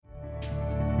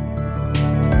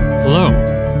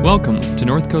Welcome to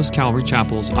North Coast Calvary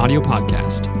Chapel's audio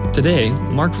podcast. Today,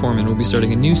 Mark Foreman will be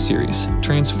starting a new series,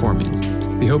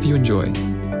 Transforming. We hope you enjoy.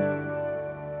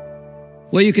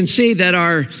 Well, you can see that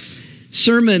our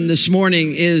sermon this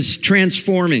morning is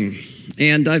transforming.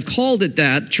 And I've called it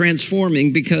that,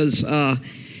 transforming, because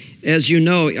as you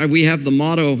know, we have the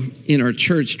motto in our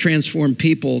church, transform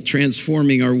people,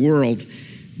 transforming our world.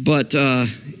 But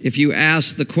if you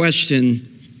ask the question,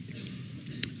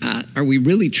 are we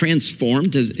really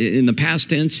transformed in the past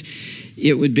tense?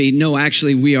 It would be, no,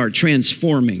 actually, we are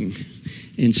transforming.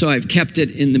 And so I've kept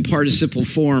it in the participle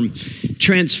form,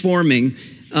 transforming.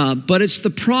 But it's the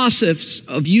process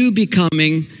of you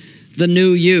becoming the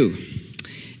new you.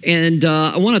 And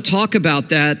I want to talk about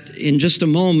that in just a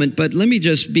moment, but let me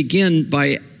just begin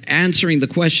by answering the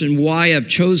question why I've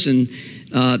chosen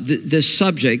this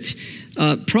subject.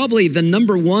 Probably the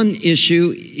number one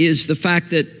issue is the fact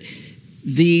that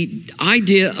the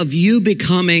idea of you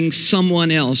becoming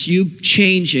someone else, you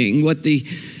changing, what the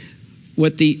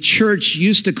church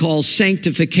used to call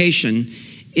sanctification,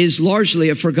 is largely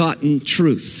a forgotten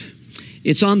truth.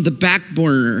 It's on the back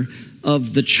burner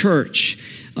of the church.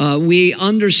 We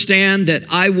understand that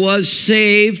I was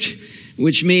saved,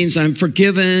 which means I'm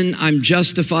forgiven, I'm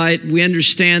justified. We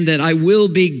understand that I will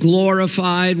be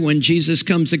glorified when Jesus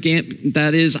comes again.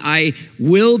 That is, I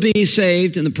will be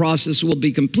saved and the process will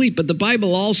be complete. But the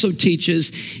Bible also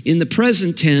teaches in the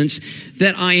present tense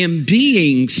that I am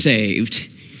being saved.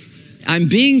 I'm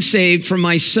being saved from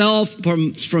myself,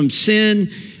 from sin,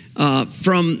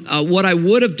 from what I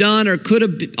would have done or could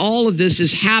have been. All of this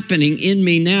is happening in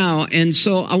me now. And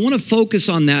so I want to focus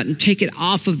on that and take it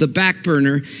off of the back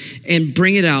burner and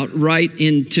bring it out right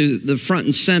into the front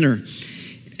and center.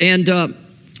 And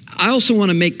I also want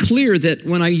to make clear that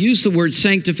when I use the word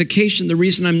sanctification, the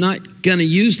reason I'm not going to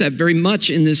use that very much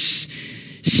in this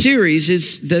series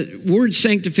is that word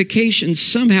sanctification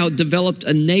somehow developed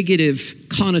a negative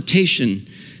connotation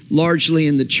largely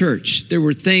in the church. There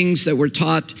were things that were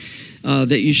taught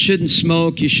that you shouldn't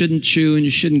smoke, you shouldn't chew, and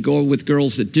you shouldn't go with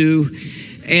girls that do.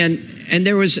 And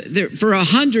there for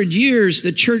 100 years,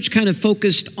 the church kind of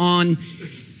focused on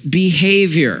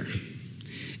behavior.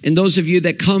 And those of you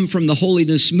that come from the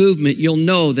holiness movement, you'll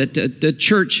know that the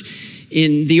church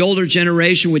in the older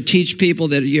generation would teach people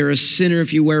that you're a sinner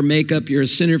if you wear makeup, you're a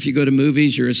sinner if you go to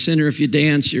movies, you're a sinner if you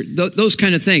dance, those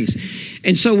kind of things.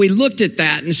 And so we looked at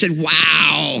that and said,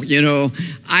 wow,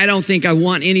 I don't think I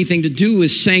want anything to do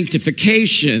with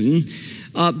sanctification,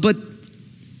 but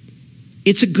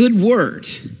it's a good word.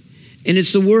 And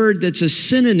it's the word that's a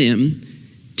synonym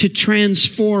to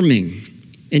transforming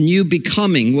and you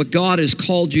becoming what God has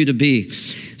called you to be.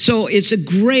 So it's a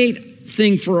great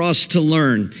thing for us to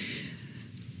learn.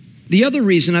 The other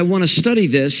reason I want to study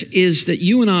this is that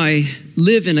you and I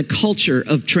live in a culture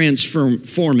of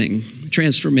transformation.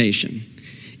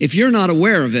 If you're not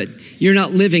aware of it, you're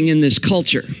not living in this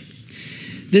culture.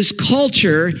 This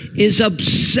culture is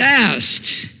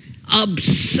obsessed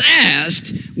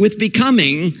with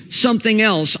becoming something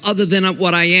else other than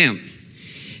what I am.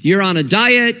 You're on a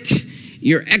diet,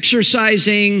 you're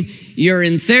exercising, you're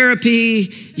in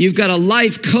therapy, you've got a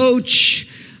life coach,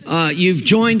 you've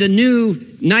joined a new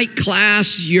night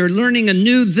class, you're learning a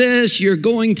new this, you're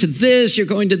going to this, you're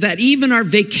going to that. Even our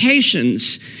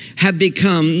vacations have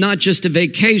become not just a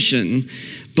vacation,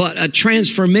 but a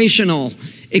transformational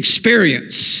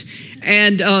experience.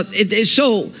 And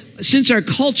so since our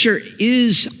culture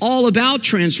is all about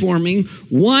transforming,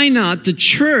 why not the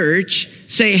church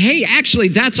say, hey, actually,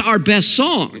 that's our best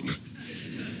song?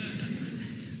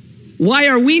 Why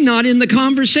are we not in the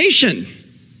conversation?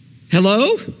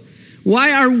 Hello?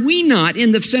 Why are we not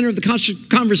in the center of the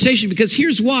conversation? Because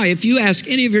here's why. If you ask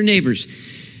any of your neighbors,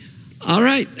 all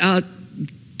right,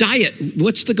 diet,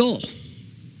 what's the goal?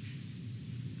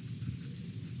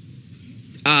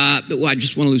 Well, I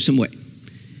just want to lose some weight.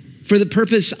 For the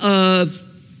purpose of,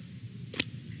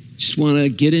 just want to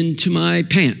get into my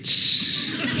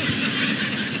pants.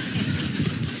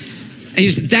 And you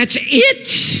say, that's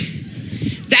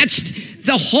it? That's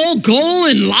the whole goal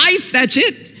in life? That's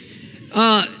it?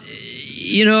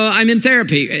 I'm in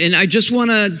therapy and I just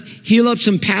want to heal up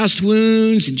some past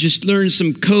wounds and just learn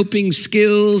some coping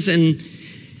skills and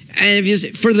if you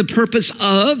say, for the purpose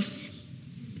of,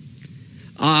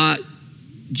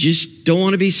 just don't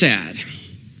want to be sad.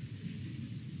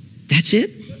 That's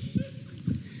it?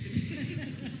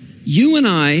 You and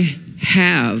I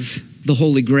have the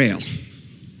Holy Grail.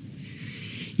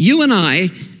 You and I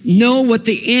know what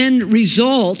the end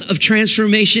result of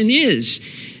transformation is.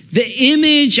 The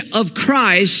image of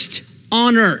Christ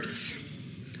on earth.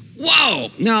 Whoa!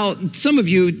 Now, some of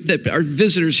you that are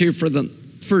visitors here for the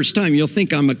first time, you'll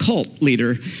think I'm a cult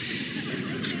leader.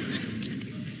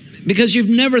 Because you've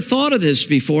never thought of this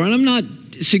before, and I'm not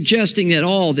suggesting at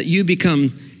all that you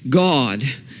become God,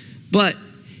 but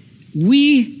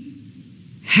we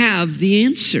have the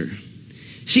answer.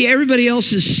 See, everybody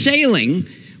else is sailing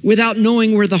without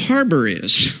knowing where the harbor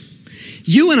is.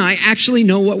 You and I actually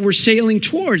know what we're sailing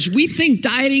towards. We think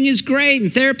dieting is great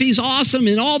and therapy is awesome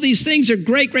and all these things are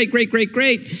great. But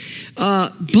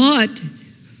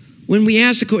when we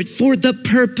ask the question, for the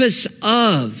purpose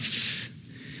of,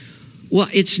 well,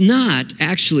 it's not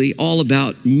actually all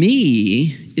about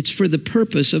me. It's for the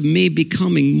purpose of me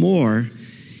becoming more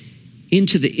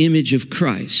into the image of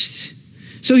Christ.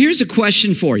 So here's a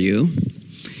question for you.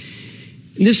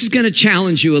 And this is going to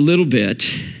challenge you a little bit.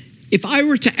 If I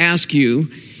were to ask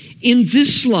you, in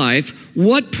this life,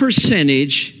 what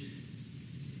percentage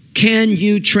can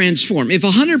you transform? If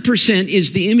 100%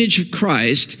 is the image of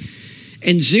Christ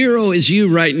and 0 is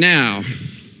you right now,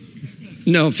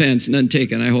 no offense, none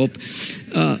taken, I hope.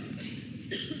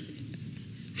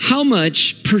 How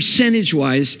much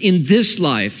percentage-wise in this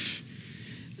life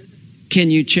can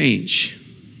you change?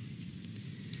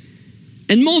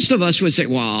 And most of us would say,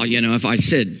 well, if I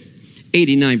said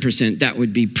 89%, that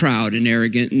would be proud and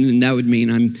arrogant, and that would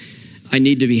mean I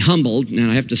need to be humbled,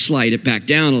 and I have to slide it back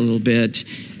down a little bit.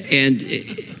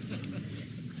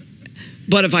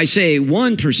 But if I say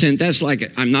 1%, that's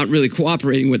like I'm not really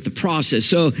cooperating with the process.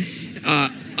 So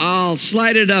I'll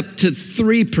slide it up to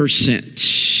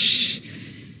 3%.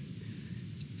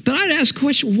 But I'd ask the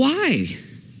question, why?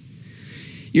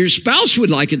 Your spouse would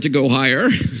like it to go higher.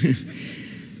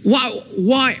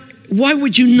 Why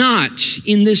would you not,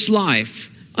 in this life,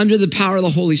 under the power of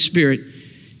the Holy Spirit,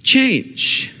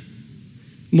 change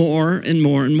more and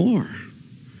more and more?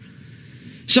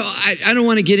 So I don't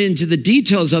want to get into the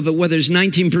details of it, whether it's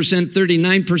 19%,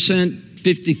 39%,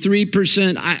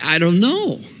 53%, I don't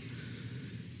know.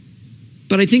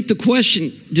 But I think the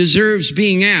question deserves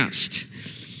being asked.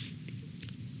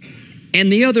 And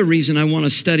the other reason I want to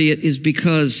study it is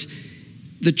because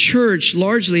the church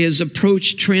largely has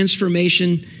approached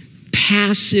transformation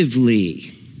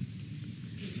passively.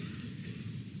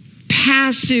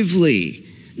 Passively,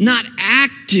 not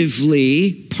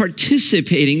actively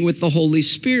participating with the Holy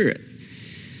Spirit.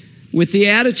 With the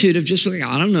attitude of just like,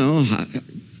 I don't know,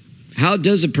 how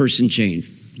does a person change?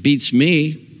 Beats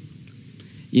me.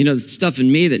 The stuff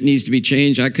in me that needs to be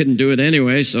changed, I couldn't do it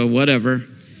anyway, so whatever.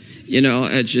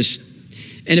 It's just,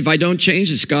 and if I don't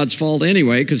change, it's God's fault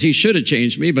anyway, because he should have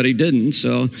changed me, but he didn't.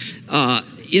 So,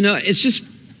 it's just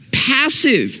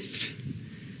passive.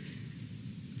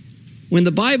 When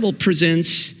the Bible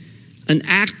presents an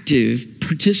active,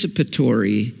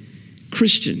 participatory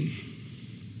Christian.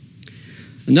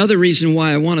 Another reason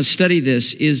why I want to study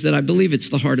this is that I believe it's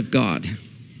the heart of God.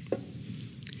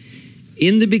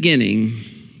 In the beginning,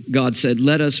 God said,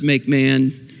 let us make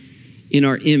man in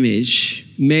our image,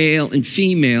 male and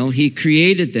female. He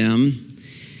created them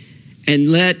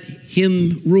and let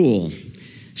him rule.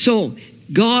 So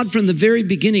God, from the very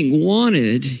beginning,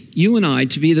 wanted you and I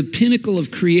to be the pinnacle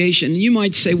of creation. And you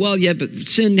might say, well, yeah, but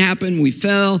sin happened, we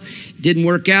fell, didn't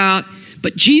work out.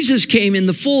 But Jesus came in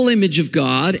the full image of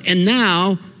God, and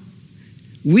now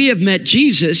we have met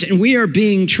Jesus, and we are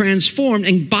being transformed,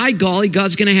 and by golly,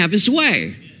 God's going to have his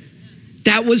way.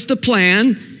 That was the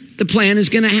plan. The plan is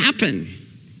going to happen,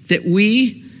 that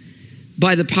we,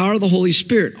 by the power of the Holy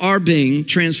Spirit, are being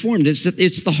transformed.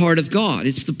 It's the heart of God.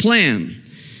 It's the plan.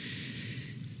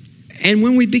 And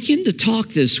when we begin to talk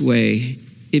this way,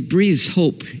 it breathes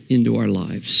hope into our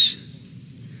lives.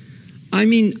 I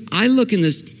mean, I look in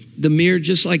the mirror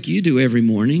just like you do every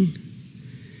morning,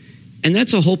 and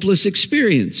that's a hopeless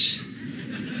experience.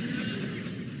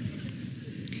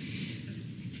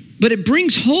 But it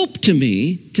brings hope to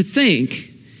me to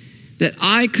think that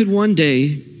I could one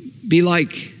day be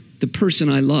like the person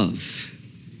I love,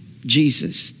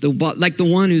 Jesus, like the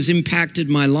one who's impacted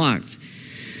my life.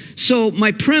 So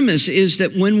my premise is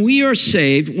that when we are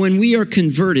saved, when we are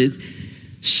converted,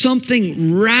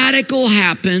 something radical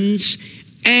happens,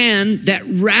 and that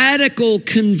radical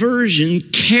conversion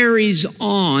carries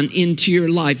on into your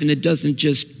life, and it doesn't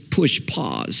just push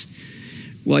pause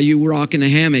while you rock in a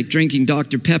hammock drinking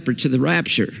Dr. Pepper to the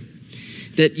rapture.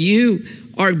 That you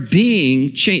are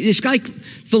being changed. It's like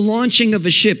the launching of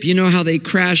a ship. You know how they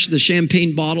crash the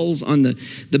champagne bottles on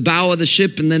the bow of the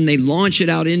ship, and then they launch it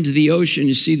out into the ocean.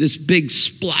 You see this big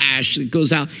splash that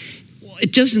goes out.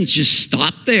 It doesn't just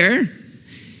stop there.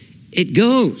 It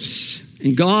goes,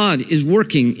 and God is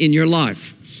working in your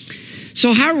life.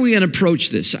 So how are we going to approach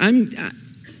this?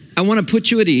 I I want to put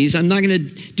you at ease. I'm not going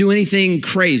to do anything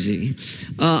crazy.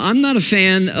 I'm not a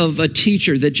fan of a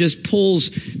teacher that just pulls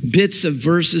bits of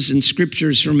verses and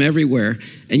scriptures from everywhere,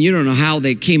 and you don't know how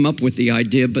they came up with the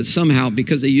idea, but somehow,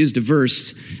 because they used a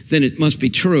verse, then it must be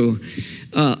true.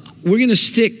 We're going to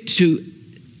stick to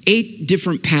 8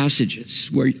 different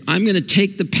passages where I'm going to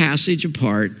take the passage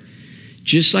apart,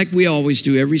 just like we always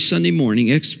do every Sunday morning,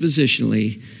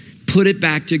 expositionally, put it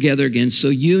back together again so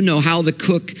you know how the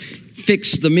cook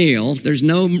fixed the meal. There's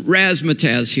no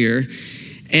razzmatazz here.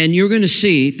 And you're going to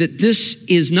see that this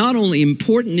is not only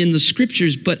important in the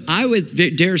scriptures, but I would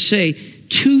dare say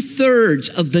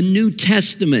 2/3 of the New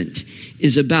Testament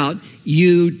is about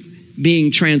you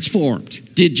being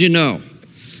transformed. Did you know?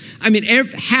 I mean,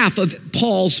 half of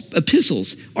Paul's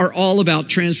epistles are all about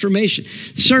transformation.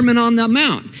 Sermon on the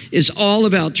Mount is all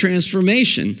about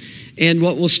transformation. And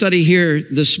what we'll study here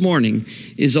this morning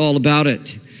is all about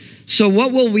it. So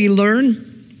what will we learn?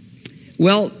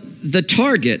 Well, the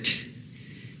target,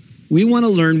 we want to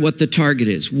learn what the target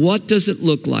is. What does it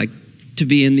look like to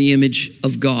be in the image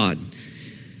of God?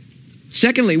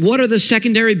 Secondly, what are the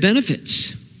secondary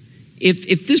benefits?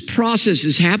 If this process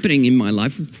is happening in my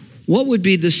life, what would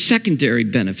be the secondary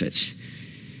benefits?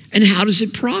 And how does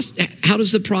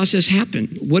the process happen?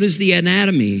 What is the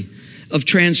anatomy of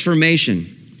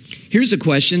transformation? Here's a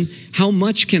question: how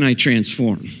much can I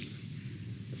transform?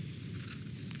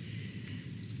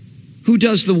 Who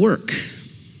does the work?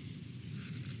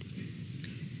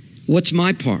 What's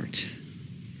my part?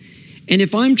 And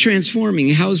if I'm transforming,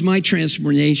 how is my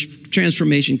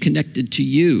transformation connected to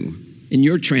you and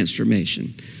your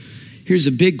transformation? Here's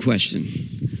a big question.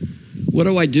 What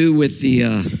do I do with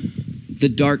the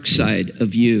dark side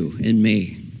of you and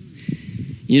me?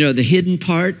 You know, the hidden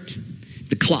part,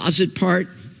 the closet part,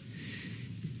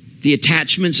 the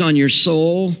attachments on your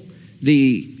soul,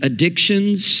 the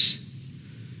addictions,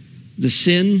 the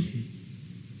sin.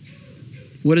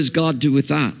 What does God do with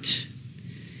that?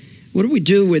 What do we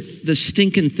do with the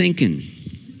stinking thinking?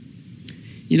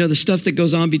 You know, the stuff that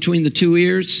goes on between the 2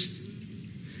 ears?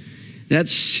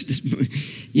 That's,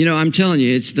 you know, I'm telling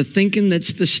you, it's the thinking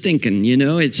that's the stinking, you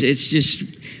know? It's just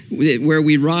where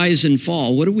we rise and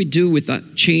fall. What do we do with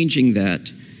that, changing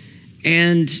that?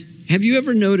 And have you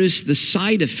ever noticed the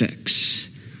side effects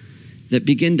that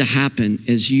begin to happen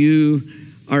as you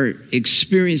are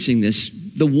experiencing this?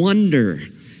 The wonder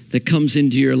that comes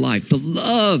into your life, the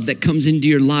love that comes into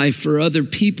your life for other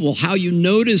people, how you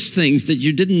notice things that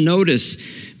you didn't notice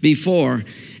before.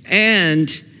 And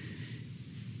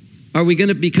are we going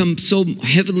to become so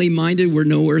heavenly minded we're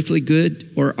no earthly good?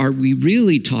 Or are we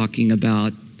really talking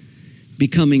about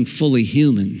becoming fully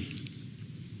human?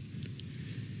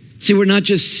 See, we're not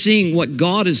just seeing what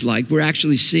God is like, we're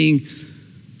actually seeing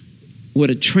what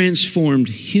a transformed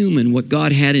human, what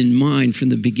God had in mind from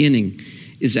the beginning,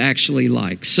 is actually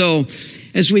like. So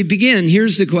as we begin,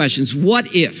 here's the questions.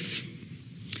 What if?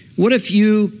 What if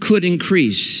you could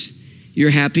increase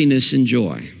your happiness and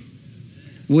joy?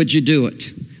 Would you do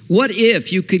it? What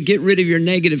if you could get rid of your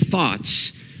negative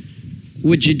thoughts?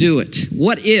 Would you do it?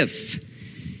 What if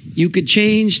you could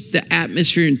change the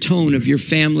atmosphere and tone of your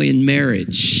family and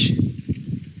marriage?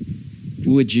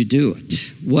 Would you do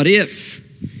it? What if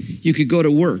you could go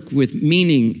to work with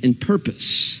meaning and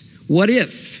purpose? What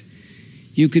if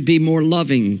you could be more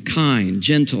loving, kind,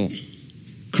 gentle,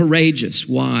 courageous,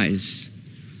 wise,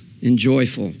 and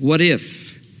joyful? What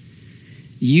if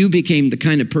you became the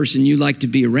kind of person you like to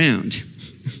be around?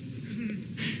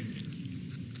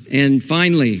 And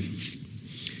finally,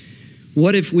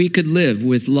 what if we could live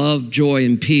with love, joy,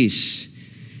 and peace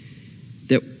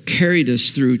that carried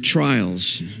us through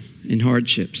trials and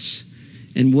hardships?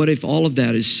 And what if all of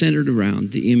that is centered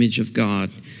around the image of God?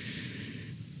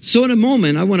 So in a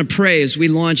moment, I want to pray as we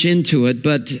launch into it,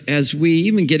 but as we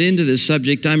even get into this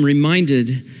subject, I'm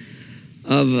reminded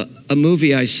of a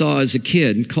movie I saw as a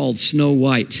kid called Snow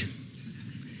White.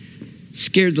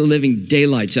 Scared the living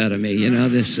daylights out of me, you know,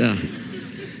 this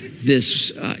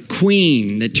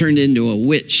queen that turned into a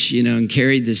witch, you know, and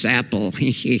carried this apple,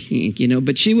 you know,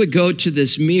 but she would go to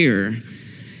this mirror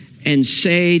and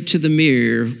say to the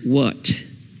mirror, what?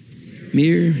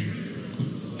 Mirror?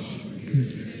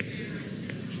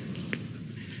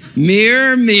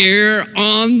 Mirror, mirror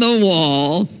on the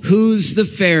wall, who's the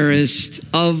fairest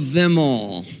of them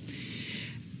all?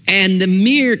 And the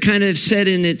mirror kind of said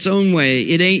in its own way,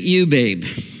 it ain't you, babe.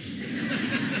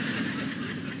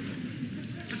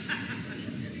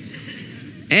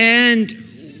 And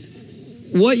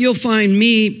what you'll find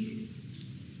me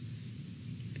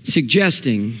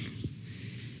suggesting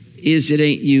is it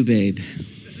ain't you, babe.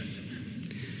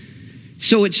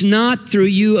 So it's not through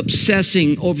you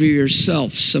obsessing over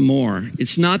yourself some more.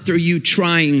 It's not through you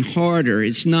trying harder.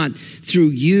 It's not through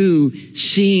you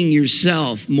seeing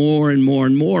yourself more and more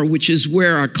and more, which is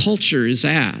where our culture is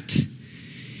at.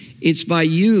 It's by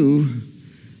you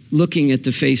looking at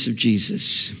the face of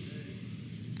Jesus.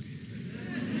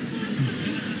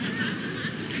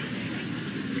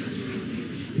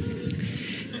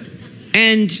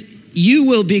 And you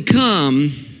will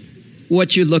become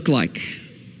what you look like.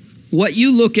 What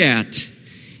you look at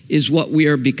is what we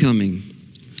are becoming.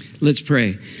 Let's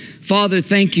pray. Father,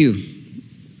 thank you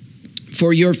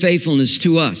for your faithfulness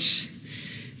to us.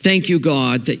 Thank you,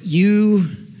 God, that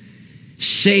you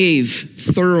save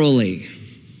thoroughly.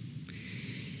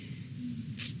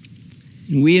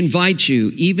 And we invite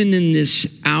you, even in this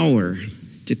hour,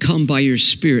 to come by your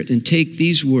Spirit and take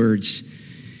these words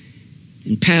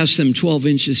and pass them 12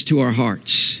 inches to our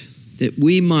hearts, that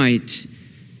we might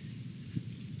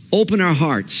open our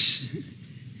hearts,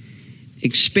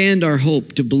 expand our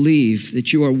hope to believe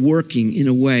that you are working in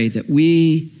a way that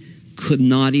we could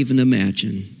not even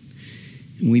imagine.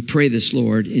 And we pray this,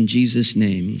 Lord, in Jesus'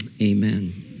 name,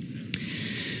 amen.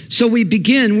 So we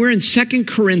begin, we're in 2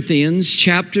 Corinthians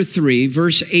chapter 3,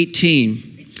 verse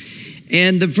 18.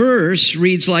 And the verse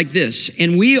reads like this: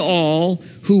 "And we all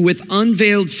who with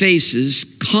unveiled faces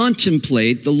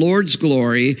contemplate the Lord's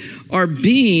glory are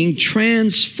being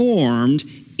transformed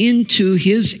into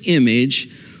his image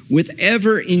with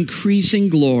ever-increasing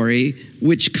glory,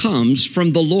 which comes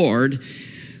from the Lord,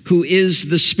 who is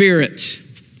the Spirit."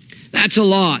 That's a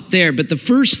lot there, but the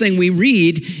first thing we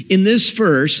read in this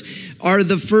verse are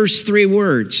the first three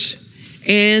words.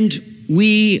 And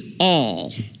we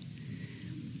all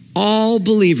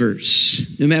believers,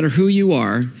 no matter who you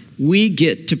are, we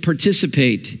get to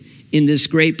participate in this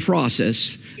great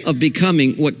process of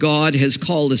becoming what God has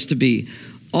called us to be.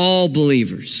 All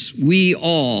believers, we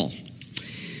all.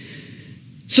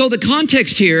 So the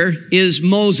context here is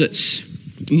Moses.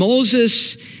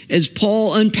 Moses, as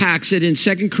Paul unpacks it in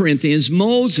 2 Corinthians,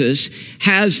 Moses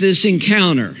has this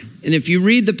encounter. And if you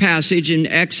read the passage in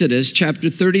Exodus chapter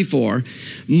 34,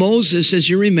 Moses, as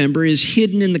you remember, is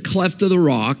hidden in the cleft of the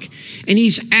rock, and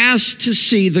he's asked to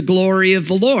see the glory of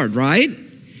the Lord, right?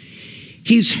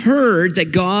 He's heard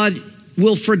that God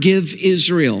will forgive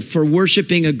Israel for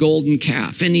worshiping a golden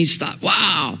calf. And he's thought,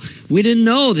 wow, we didn't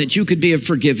know that you could be a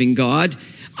forgiving God.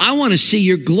 I want to see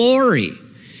your glory.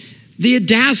 The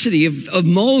audacity of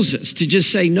Moses to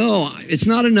just say, no, it's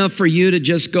not enough for you to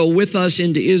just go with us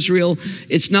into Israel.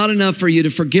 It's not enough for you to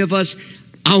forgive us.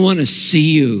 I want to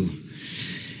see you.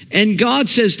 And God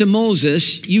says to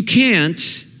Moses, you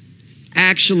can't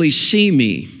actually see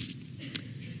me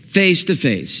face to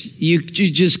face. You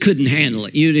just couldn't handle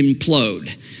it. You'd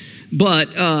implode. But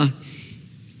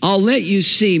I'll let you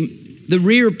see the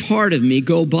rear part of me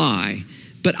go by.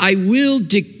 But I will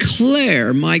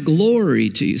declare my glory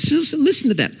to you. So listen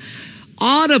to that.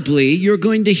 Audibly, you're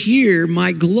going to hear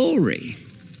my glory.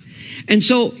 And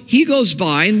so he goes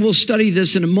by, and we'll study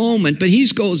this in a moment, but he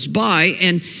goes by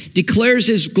and declares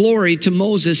his glory to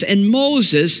Moses, and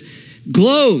Moses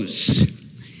glows.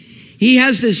 He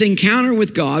has this encounter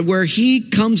with God where he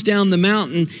comes down the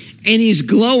mountain and he's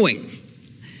glowing.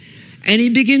 And he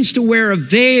begins to wear a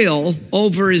veil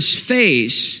over his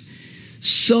face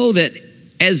so that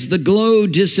as the glow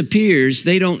disappears,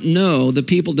 the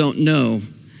people don't know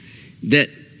that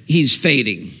he's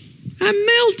fading. I'm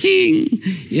melting.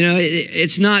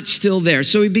 It's not still there.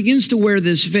 So he begins to wear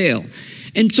this veil.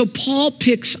 And so Paul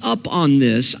picks up on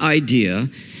this idea,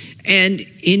 and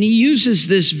he uses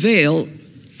this veil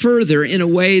further in a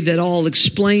way that I'll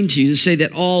explain to you, to say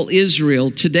that all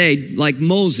Israel today, like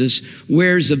Moses,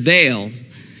 wears a veil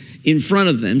in front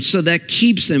of them, so that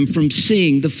keeps them from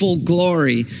seeing the full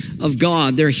glory of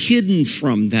God. They're hidden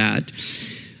from that.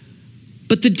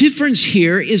 But the difference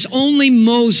here is only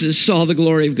Moses saw the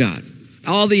glory of God.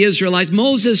 All the Israelites,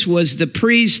 Moses was the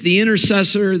priest, the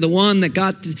intercessor, the one that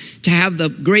got to have the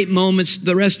great moments.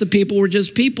 The rest of the people were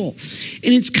just people.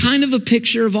 And it's kind of a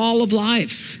picture of all of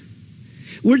life.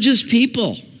 We're just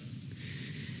people.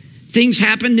 Things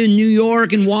happened in New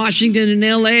York and Washington and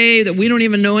LA that we don't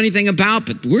even know anything about,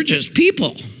 but we're just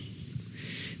people.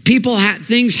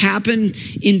 Things happen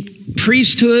in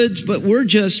priesthoods, but we're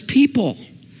just people.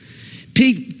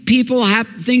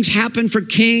 Things happen for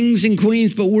kings and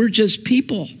queens, but we're just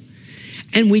people.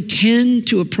 And we tend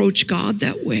to approach God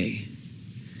that way.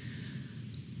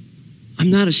 I'm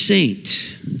not a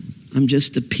saint. I'm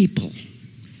just a people.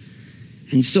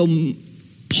 And so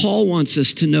Paul wants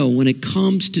us to know, when it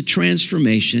comes to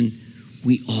transformation,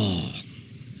 we all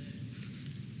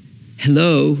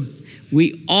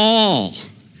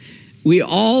we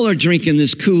all are drinking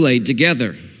this Kool-Aid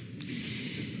together,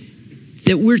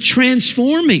 that we're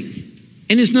transforming.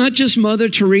 And it's not just Mother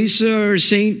Teresa or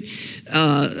Saint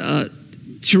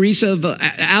Teresa of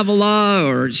Avila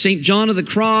or Saint John of the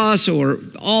Cross or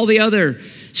all the other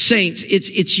saints.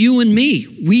 It's you and me.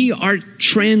 We are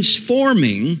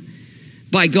transforming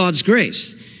by God's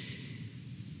grace.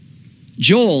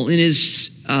 Joel, in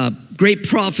his great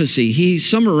prophecy, he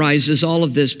summarizes all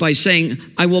of this by saying,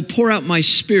 I will pour out my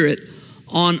spirit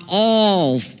on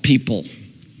all people,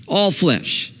 all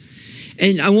flesh.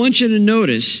 And I want you to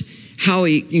notice how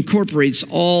he incorporates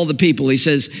all the people. He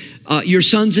says, your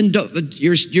sons and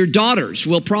your daughters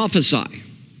will prophesy.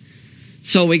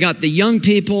 So we got the young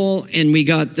people and we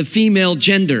got the female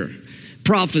gender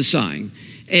prophesying.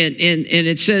 And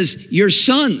it says, your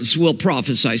sons will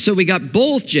prophesy. So we got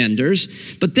both genders.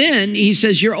 But then he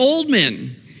says, your old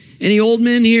men. Any old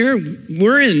men here?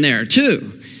 We're in there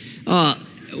too.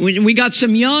 We got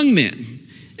some young men.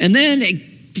 And then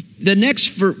the next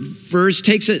verse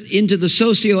takes it into the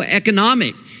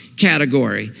socioeconomic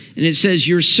category. And it says,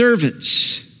 your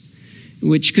servants,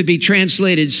 which could be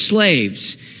translated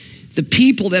slaves. The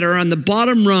people that are on the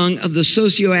bottom rung of the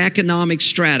socioeconomic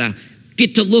strata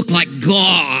get to look like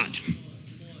God.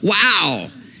 Wow.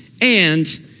 And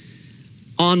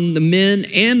on the men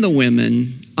and the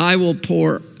women, I will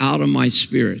pour out of my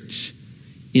spirit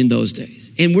in those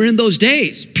days. And we're in those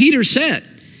days. Peter said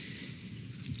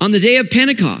on the day of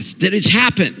Pentecost that it's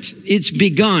happened. It's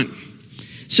begun.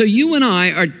 So you and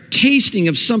I are tasting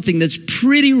of something that's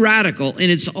pretty radical, and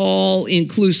it's all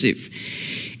inclusive.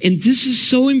 And this is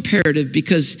so imperative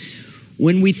because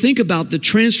when we think about the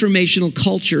transformational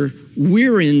culture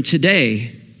we're in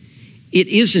today, it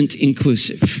isn't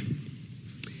inclusive.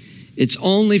 It's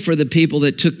only for the people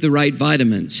that took the right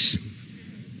vitamins.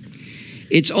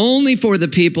 It's only for the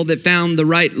people that found the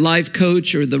right life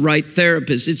coach or the right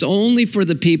therapist. It's only for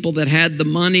the people that had the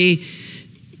money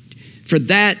for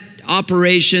that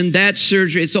operation, that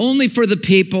surgery. It's only for the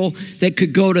people that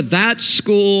could go to that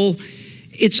school.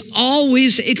 It's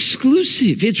always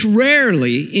exclusive. It's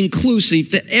rarely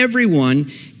inclusive that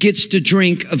everyone gets to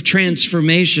drink of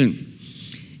transformation.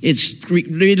 It's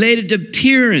related to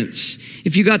appearance.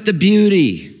 If you got the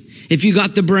beauty, if you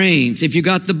got the brains, if you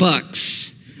got the bucks.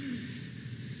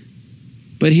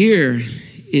 But here,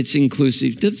 it's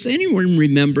inclusive. Does anyone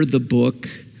remember the book?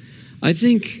 I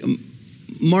think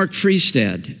Mark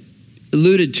Freestad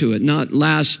alluded to it, not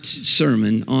last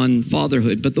sermon on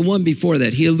fatherhood, but the one before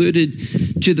that. He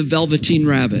alluded to the Velveteen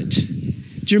Rabbit.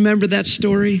 Do you remember that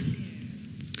story?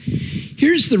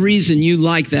 Here's the reason you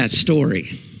like that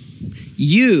story.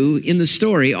 You, in the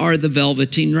story, are the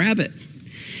Velveteen Rabbit.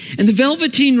 And the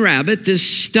Velveteen Rabbit, this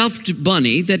stuffed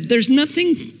bunny, that there's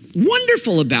nothing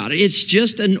wonderful about it. It's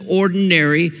just an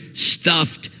ordinary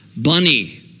stuffed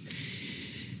bunny.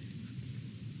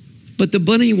 But the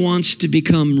bunny wants to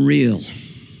become real.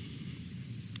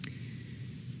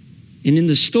 And in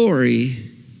the story,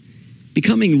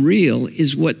 becoming real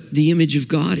is what the image of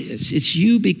God is. It's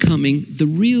you becoming the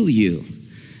real you,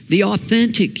 the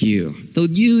authentic you, the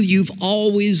you you've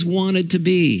always wanted to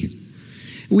be.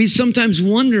 We sometimes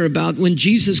wonder about when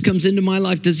Jesus comes into my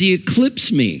life, does he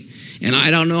eclipse me? And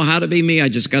I don't know how to be me. I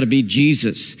just got to be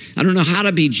Jesus. I don't know how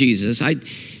to be Jesus.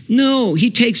 No, he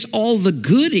takes all the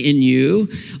good in you,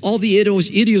 all the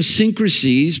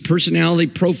idiosyncrasies, personality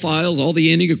profiles, all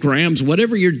the enneagrams,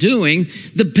 whatever you're doing,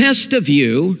 the best of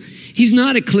you. He's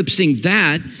not eclipsing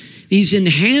that. He's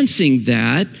enhancing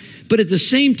that. But at the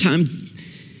same time,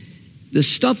 the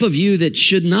stuff of you that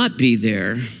should not be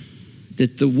there,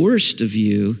 that the worst of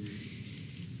you,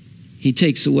 he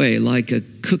takes away like a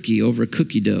cookie over a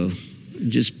cookie dough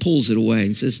and just pulls it away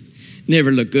and says,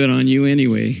 never look good on you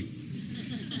anyway.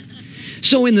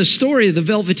 So in the story of the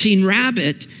Velveteen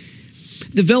Rabbit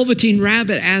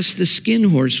asks the Skin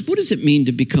Horse, what does it mean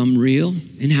to become real?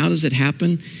 And how does it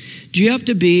happen? Do you have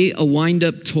to be a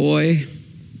wind-up toy?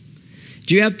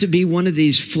 Do you have to be one of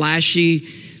these flashy,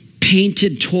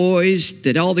 painted toys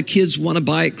that all the kids want to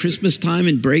buy at Christmas time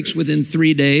and breaks within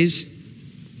 3 days?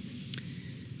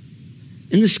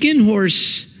 And the Skin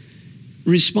Horse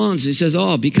responds. He says,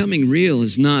 becoming real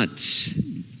is not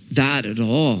that at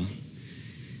all.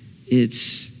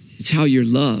 It's how you're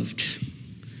loved.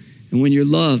 And when you're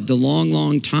loved a long,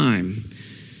 long time,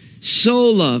 so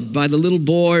loved by the little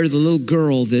boy or the little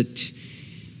girl that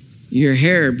your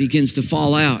hair begins to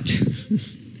fall out.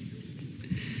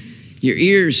 Your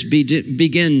ears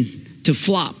begin to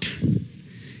flop.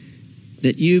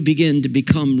 That you begin to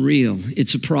become real.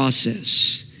 It's a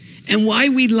process. And why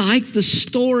we like the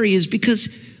story is because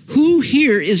who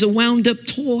here is a wound-up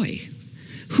toy?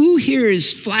 Who here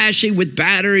is flashy with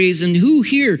batteries? And who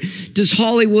here does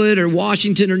Hollywood or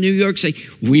Washington or New York say,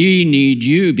 we need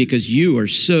you because you are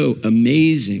so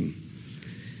amazing?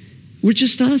 We're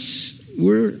just us.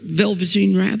 We're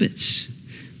velveteen rabbits.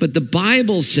 But the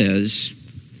Bible says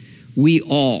we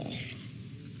all.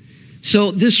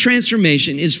 So this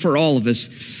transformation is for all of us.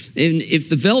 And if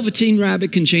the velveteen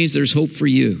rabbit can change, there's hope for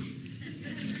you.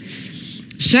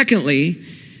 Secondly,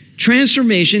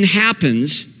 transformation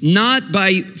happens not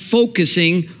by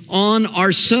focusing on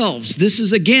ourselves. This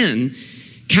is, again,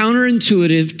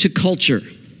 counterintuitive to culture.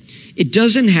 It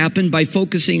doesn't happen by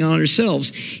focusing on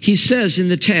ourselves. He says in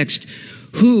the text,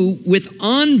 who with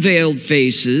unveiled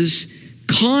faces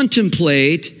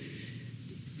contemplate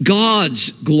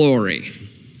God's glory.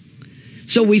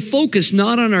 So we focus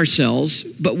not on ourselves,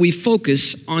 but we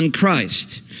focus on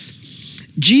Christ.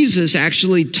 Jesus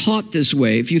actually taught this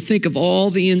way. If you think of all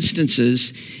the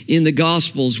instances in the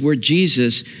Gospels where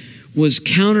Jesus was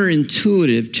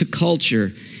counterintuitive to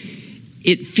culture,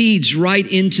 it feeds right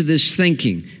into this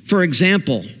thinking. For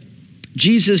example,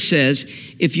 Jesus says,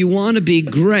 if you want to be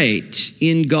great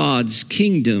in God's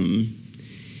kingdom,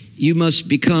 you must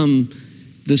become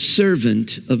the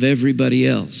servant of everybody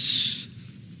else.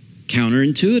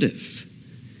 Counterintuitive.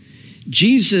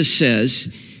 Jesus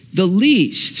says, the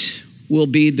least will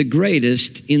be the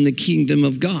greatest in the kingdom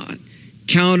of God.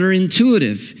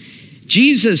 Counterintuitive.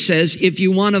 Jesus says, if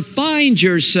you want to find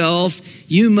yourself,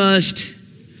 you must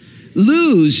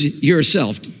lose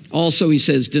yourself. Also, he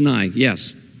says, deny.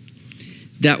 Yes,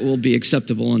 that will be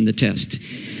acceptable on the test.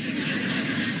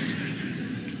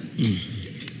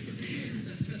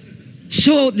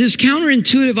 So this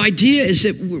counterintuitive idea is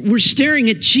that we're staring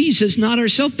at Jesus, not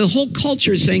ourselves. The whole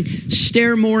culture is saying,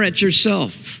 stare more at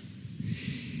yourself.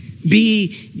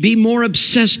 Be more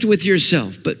obsessed with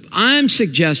yourself. But I'm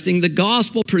suggesting the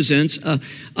gospel presents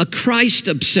a Christ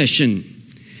obsession.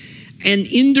 And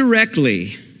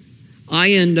indirectly,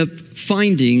 I end up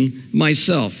finding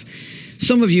myself.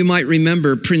 Some of you might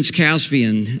remember Prince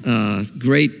Caspian,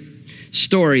 great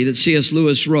story that C.S.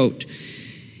 Lewis wrote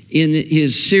in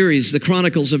his series, The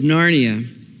Chronicles of Narnia.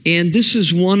 And this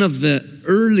is one of the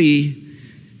early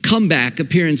comeback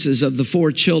appearances of the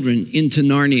four children into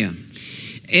Narnia.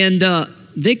 And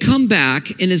they come back,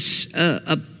 and it's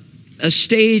a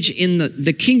stage in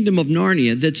the kingdom of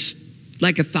Narnia that's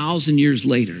like 1,000 years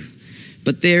later.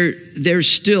 But they're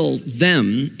still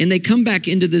them, and they come back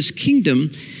into this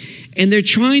kingdom, and they're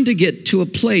trying to get to a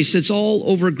place that's all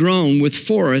overgrown with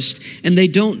forest, and they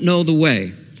don't know the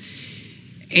way.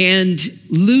 And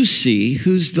Lucy,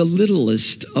 who's the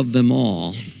littlest of them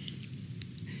all,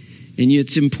 and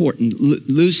it's important,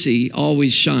 Lucy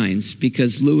always shines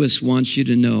because Lewis wants you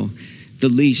to know the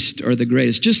least are the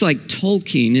greatest. Just like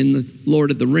Tolkien in The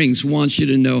Lord of the Rings wants you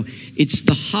to know it's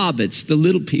the hobbits, the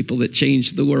little people that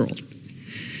changed the world.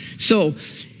 So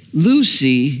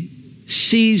Lucy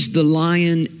sees the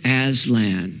lion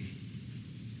Aslan.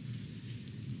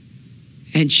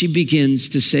 And she begins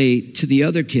to say to the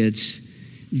other kids,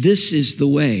 this is the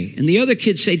way. And the other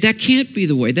kids say, that can't be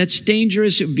the way. That's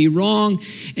dangerous. It would be wrong.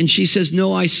 And she says,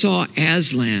 no, I saw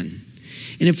Aslan.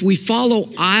 And if we follow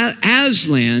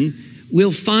Aslan,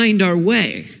 we'll find our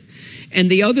way.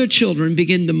 And the other children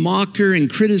begin to mock her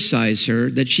and criticize her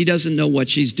that she doesn't know what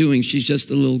she's doing. She's just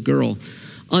a little girl.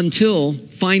 Until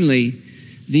finally,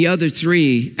 the other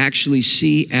three actually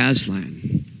see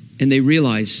Aslan. And they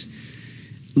realize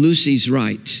Lucy's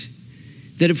right.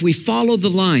 That if we follow the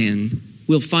lion,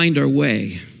 we'll find our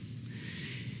way.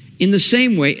 In the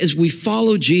same way, as we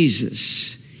follow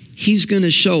Jesus, he's going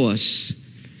to show us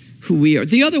who we are.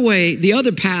 The other way, the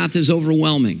other path is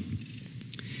overwhelming.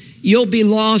 You'll be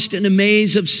lost in a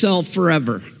maze of self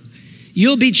forever.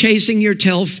 You'll be chasing your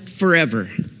tail forever.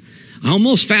 I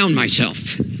almost found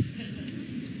myself.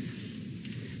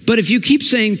 But if you keep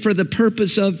saying for the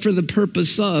purpose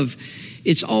of,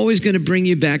 it's always going to bring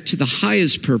you back to the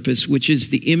highest purpose, which is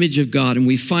the image of God. And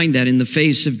we find that in the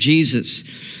face of Jesus.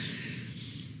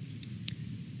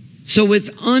 So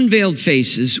with unveiled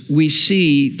faces, we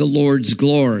see the Lord's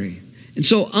glory. And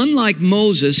so unlike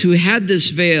Moses, who had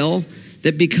this veil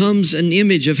that becomes an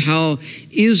image of how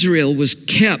Israel was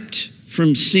kept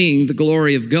from seeing the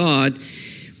glory of God,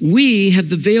 we have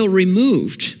the veil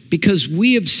removed because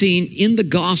we have seen in the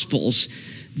Gospels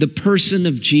the person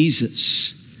of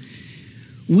Jesus.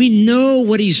 We know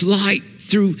what he's like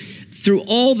through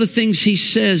all the things he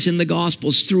says in the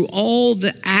Gospels, through all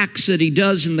the acts that he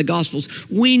does in the Gospels.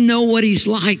 We know what he's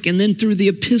like. And then through the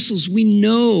epistles, we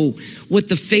know what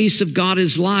the face of God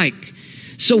is like.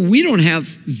 So we don't have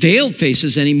veiled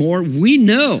faces anymore. We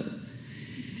know.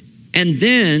 And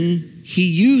then he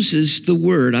uses the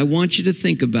word, I want you to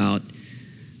think about,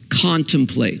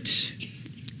 contemplate.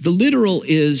 The literal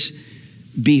is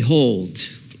behold,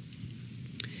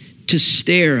 to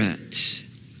stare at.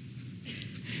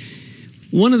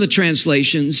 One of the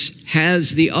translations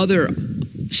has the other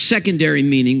secondary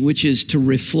meaning, which is to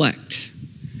reflect.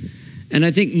 And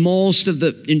I think most of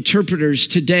the interpreters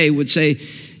today would say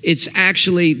it's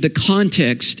actually the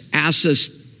context asks us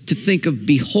to think of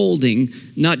beholding,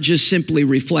 not just simply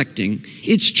reflecting.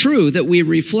 It's true that we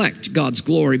reflect God's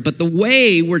glory, but the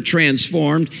way we're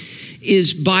transformed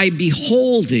is by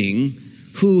beholding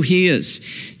who he is.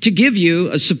 To give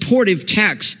you a supportive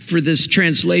text for this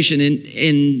translation,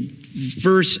 in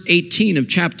verse 18 of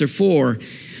chapter 4,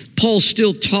 Paul's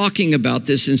still talking about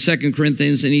this in 2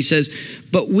 Corinthians, and he says,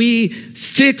 but we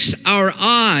fix our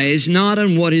eyes not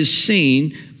on what is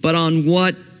seen, but on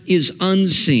what is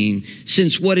unseen,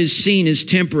 since what is seen is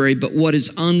temporary, but what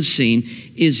is unseen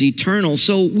is eternal.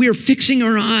 So we're fixing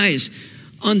our eyes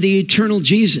on the eternal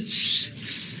Jesus.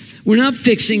 We're not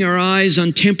fixing our eyes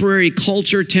on temporary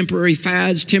culture, temporary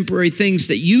fads, temporary things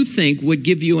that you think would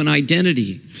give you an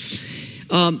identity.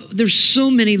 There's so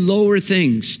many lower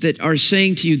things that are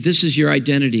saying to you, this is your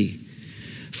identity.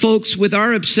 Folks, with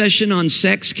our obsession on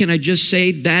sex, can I just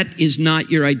say that is not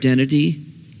your identity?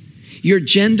 Your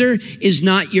gender is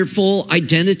not your full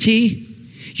identity.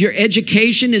 Your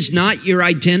education is not your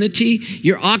identity.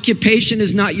 Your occupation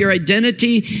is not your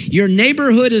identity. Your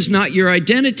neighborhood is not your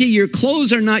identity. Your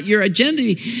clothes are not your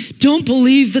identity. Don't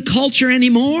believe the culture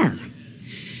anymore.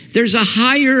 There's a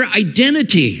higher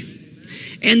identity.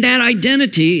 And that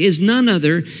identity is none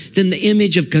other than the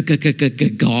image of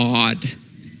God.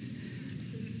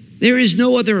 There is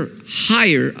no other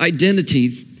higher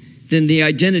identity than the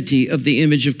identity of the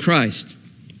image of Christ.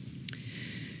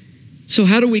 So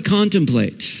how do we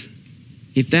contemplate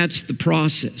if that's the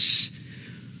process?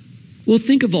 Well,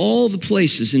 think of all the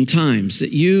places and times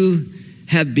that you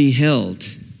have beheld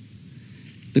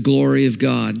the glory of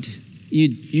God.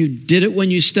 You did it when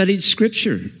you studied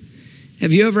Scripture.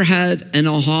 Have you ever had an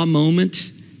aha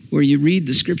moment where you read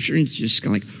the Scripture and it's just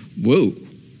kind of like, whoa.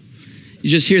 You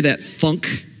just hear that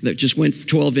thunk that just went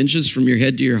 12 inches from your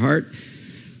head to your heart.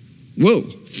 Whoa,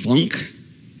 thunk.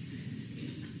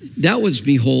 That was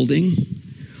beholding.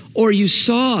 Or you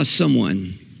saw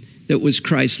someone that was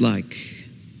Christ-like.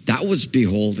 That was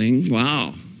beholding.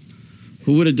 Wow.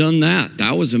 Who would have done that?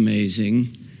 That was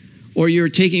amazing. Or you're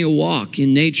taking a walk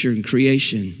in nature and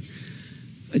creation.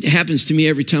 It happens to me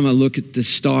every time I look at the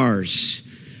stars.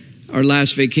 Our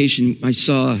last vacation, I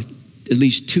saw at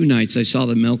least 2 nights, I saw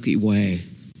the Milky Way.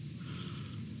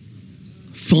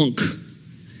 Thunk.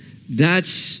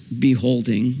 That's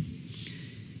beholding.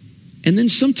 And then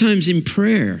sometimes in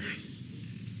prayer,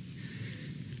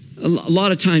 a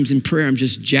lot of times in prayer, I'm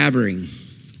just jabbering.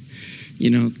 You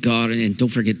know, God, and don't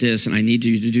forget this, and I need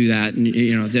you to do that, and,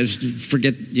 you know, just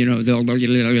forget, you know,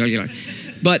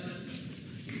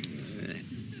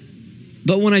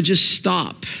 but when I just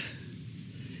stop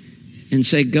and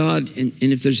say, God, and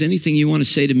if there's anything you want to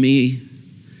say to me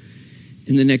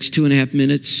in the next 2.5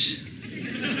 minutes,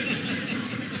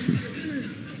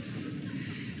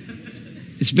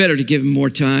 it's better to give him more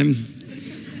time.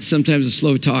 Sometimes a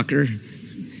slow talker.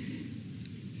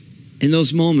 In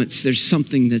those moments, there's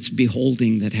something that's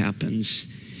beholding that happens.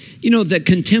 You know, the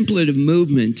contemplative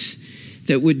movement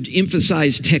that would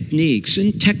emphasize techniques,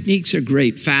 and techniques are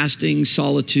great. Fasting,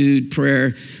 solitude,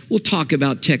 prayer. We'll talk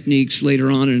about techniques later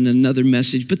on in another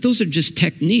message, but those are just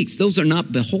techniques. Those are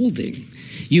not beholding.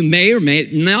 You may or may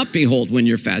not behold when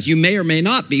you're fast. You may or may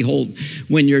not behold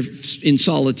when you're in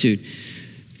solitude.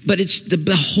 But it's the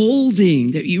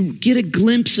beholding that you get a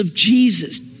glimpse of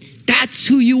Jesus. That's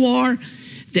who you are.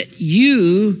 That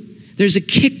there's a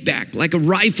kickback like a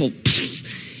rifle.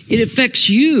 It affects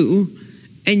you,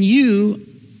 and you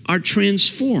are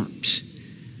transformed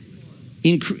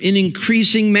in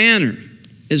increasing manner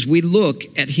as we look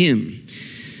at him.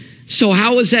 So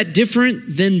how is that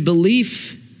different than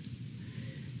belief?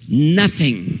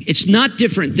 Nothing. It's not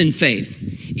different than faith.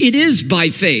 It is by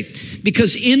faith,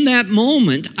 because in that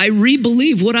moment, I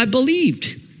re-believe what I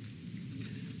believed.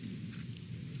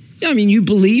 Yeah, I mean, you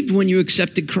believed when you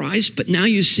accepted Christ, but now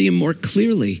you see him more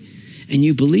clearly, and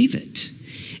you believe it.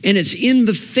 And it's in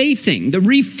the faithing, the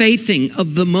refaithing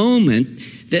of the moment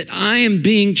that I am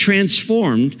being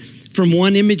transformed from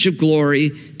one image of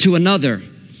glory to another.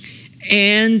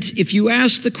 And if you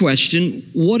ask the question,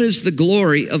 what does the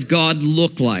glory of God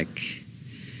look like?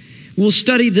 We'll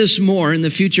study this more in the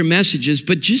future messages,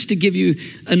 but just to give you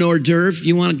an hors d'oeuvre,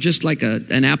 you want just like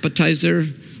an appetizer,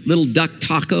 little duck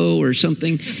taco or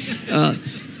something?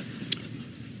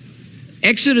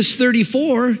 Exodus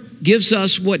 34 gives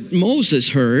us what Moses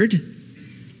heard.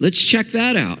 Let's check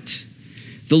that out.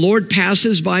 The Lord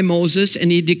passes by Moses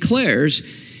and he declares,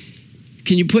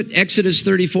 can you put Exodus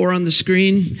 34 on the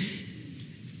screen?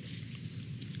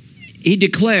 He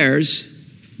declares,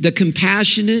 the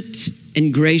compassionate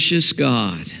and gracious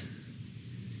God.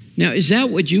 Now, is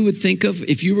that what you would think of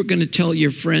if you were going to tell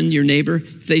your friend, your neighbor,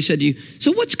 if they said to you,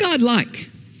 so what's God like?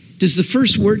 Does the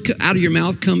first word out of your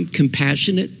mouth come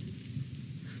compassionate?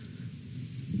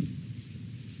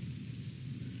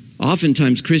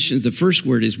 Oftentimes Christians, the first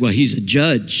word is, well, he's a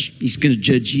judge. He's going to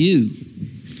judge you.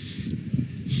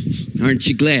 Aren't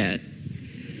you glad?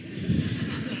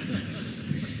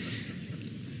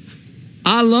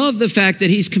 I love the fact that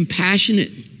he's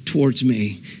compassionate towards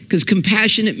me, because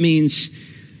compassionate means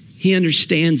he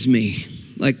understands me.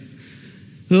 Like,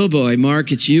 oh boy,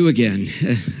 Mark, it's you again.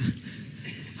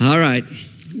 All right,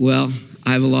 well,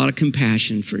 I have a lot of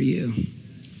compassion for you.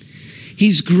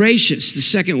 He's gracious, the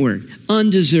second word,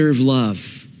 undeserved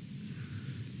love.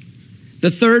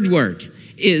 The third word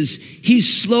is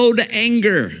he's slow to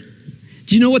anger.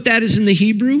 Do you know what that is in the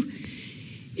Hebrew?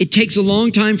 It takes a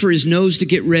long time for his nose to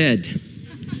get red.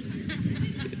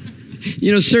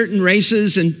 You know, certain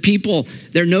races and people,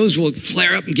 their nose will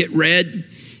flare up and get red,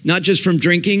 not just from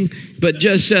drinking, but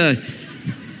just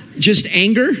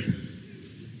anger.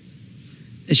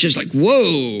 It's just like,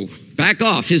 whoa, back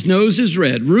off. His nose is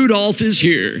red. Rudolph is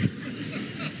here.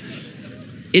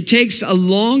 It takes a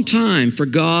long time for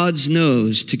God's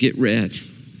nose to get red.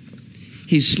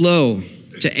 He's slow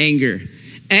to anger.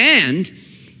 And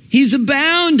he's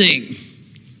abounding.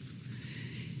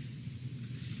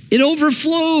 It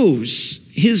overflows,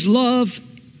 his love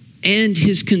and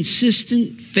his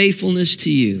consistent faithfulness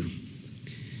to you.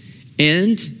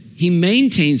 And he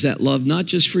maintains that love not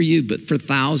just for you, but for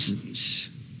thousands.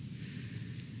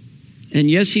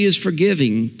 And yes, he is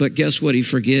forgiving, but guess what? He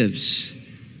forgives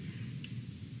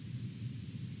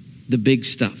the big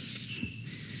stuff.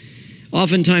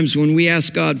 Oftentimes when we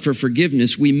ask God for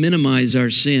forgiveness, we minimize our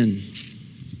sin.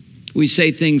 We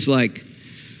say things like,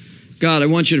 God, I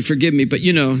want you to forgive me, but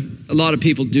you know, a lot of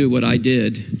people do what I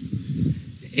did.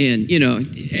 And you know,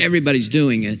 everybody's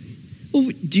doing it. Well,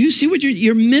 do you see what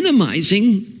you're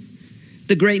minimizing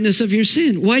the greatness of your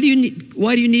sin? Why do you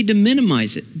need to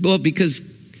minimize it? Well, because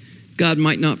God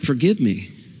might not forgive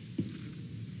me.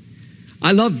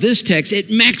 I love this text. It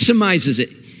maximizes it.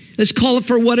 Let's call it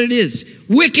for what it is.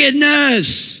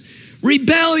 Wickedness,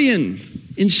 rebellion,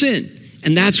 and sin.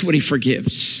 And that's what he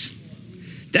forgives.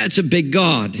 That's a big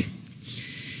God.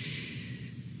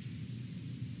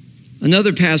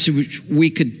 Another passage we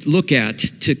could look at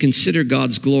to consider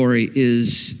God's glory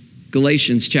is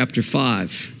Galatians chapter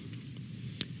 5.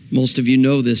 Most of you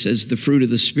know this as the fruit of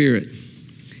the Spirit.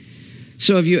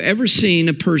 So have you ever seen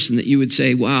a person that you would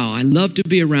say, wow, I love to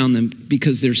be around them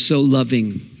because they're so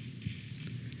loving.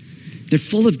 They're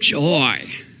full of joy.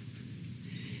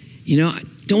 You know, I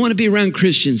don't want to be around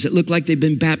Christians that look like they've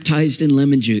been baptized in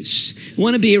lemon juice. I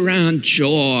want to be around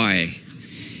joy.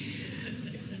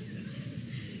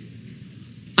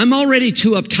 I'm already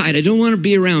too uptight. I don't want to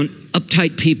be around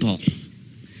uptight people.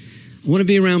 I want to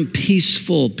be around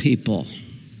peaceful people.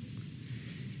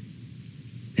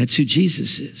 That's who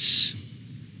Jesus is.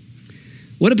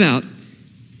 What about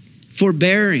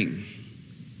forbearing?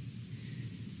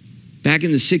 Back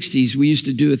in the 60s, we used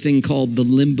to do a thing called the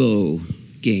limbo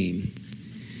game.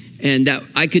 And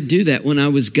I could do that when I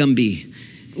was Gumby.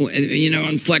 You know,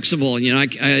 I'm flexible. You know,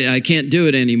 I can't do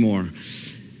it anymore.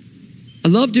 I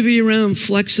love to be around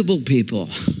flexible people.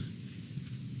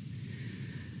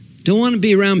 Don't want to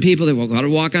be around people that will got to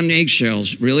walk on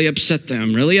eggshells, really upset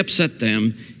them.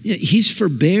 Yeah, he's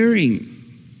forbearing.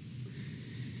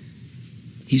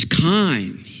 He's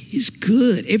kind. He's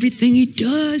good. Everything he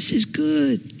does is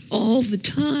good all the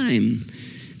time.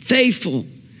 Faithful,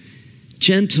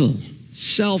 gentle,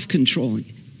 self-controlling.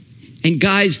 And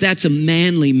guys, that's a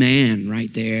manly man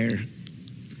right there.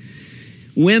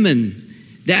 Women,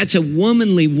 that's a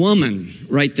womanly woman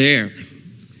right there.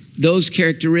 Those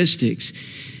characteristics.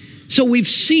 So we've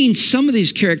seen some of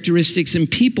these characteristics in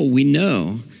people we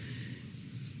know,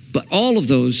 but all of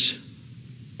those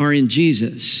are in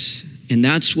Jesus, and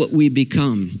that's what we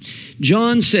become.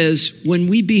 John says, when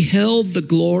we beheld the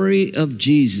glory of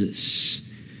Jesus,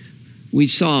 we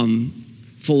saw him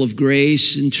full of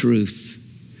grace and truth.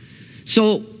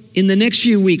 So in the next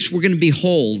few weeks, we're going to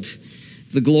behold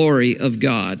the glory of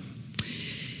God.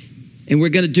 And we're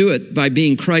going to do it by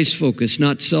being Christ-focused,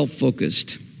 not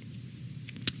self-focused.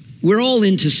 We're all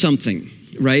into something,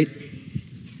 right?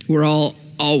 We're all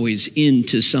always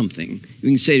into something. You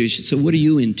can say to us, so what are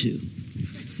you into?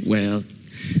 Well,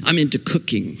 I'm into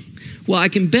cooking. Well, I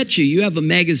can bet you have a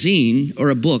magazine or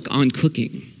a book on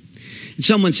cooking. And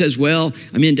someone says, well,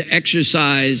 I'm into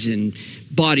exercise and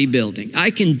bodybuilding. I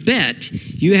can bet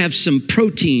you have some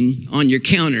protein on your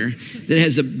counter that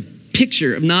has a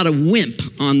picture of not a wimp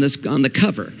on the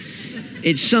cover.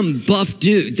 It's some buff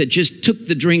dude that just took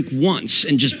the drink once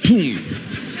and just boom.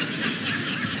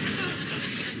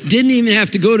 Didn't even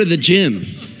have to go to the gym.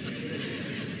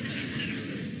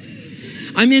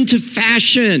 I'm into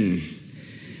fashion.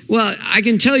 Well, I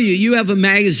can tell you have a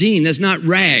magazine that's not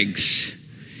rags.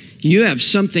 You have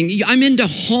something. I'm into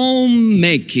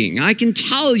homemaking. I can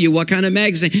tell you what kind of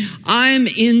magazine. I'm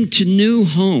into new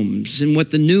homes and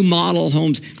what the new model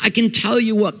homes. I can tell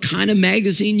you what kind of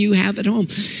magazine you have at home.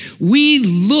 We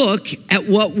look at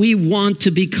what we want to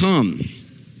become.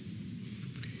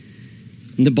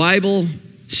 And the Bible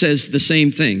says the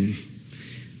same thing.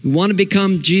 We want to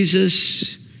become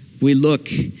Jesus. We look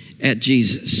at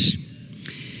Jesus.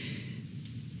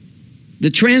 The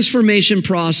transformation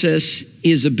process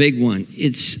is a big one.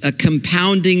 It's a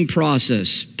compounding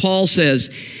process. Paul says,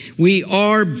 we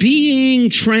are being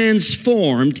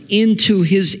transformed into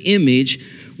his image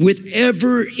with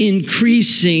ever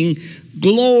increasing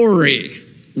glory.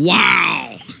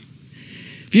 Wow.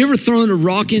 Have you ever thrown a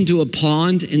rock into a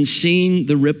pond and seen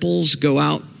the ripples go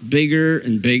out bigger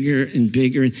and bigger and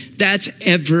bigger? That's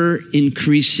ever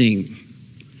increasing.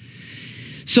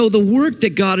 So the work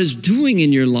that God is doing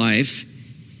in your life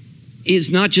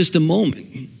is not just a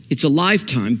moment. It's a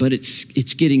lifetime, but it's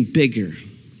getting bigger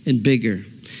and bigger.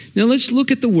 Now let's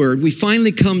look at the word. We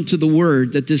finally come to the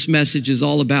word that this message is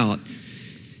all about.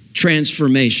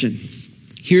 Transformation.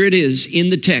 Here it is in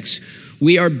the text.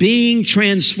 We are being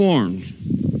transformed.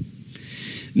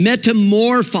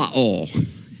 Metamorphao,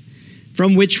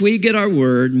 from which we get our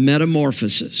word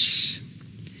metamorphosis.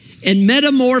 And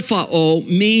metamorphao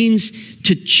means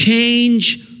to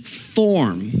change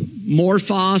form.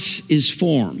 Morphos is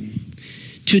form.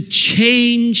 To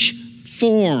change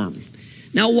form.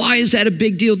 Now, why is that a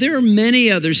big deal? There are many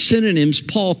other synonyms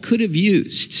Paul could have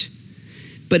used,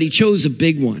 but he chose a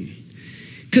big one.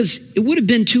 Because it would have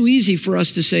been too easy for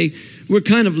us to say, we're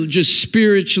kind of just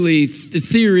spiritually,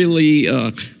 ethereally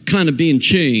kind of being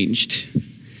changed.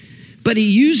 But he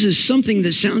uses something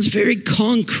that sounds very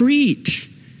concrete.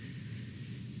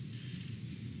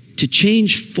 To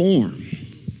change form.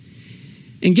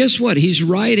 And guess what? He's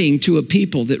writing to a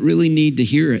people that really need to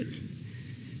hear it.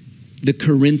 The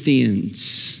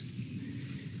Corinthians.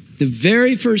 The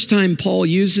very first time Paul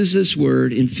uses this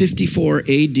word in 54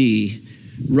 AD,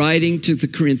 writing to the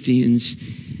Corinthians,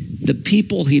 the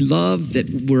people he loved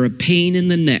that were a pain in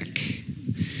the neck.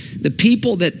 The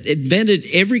people that invented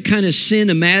every kind of sin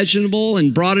imaginable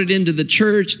and brought it into the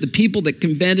church. The people that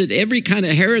invented every kind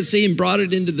of heresy and brought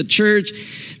it into the church.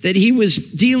 That he was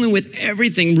dealing with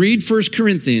everything. Read 1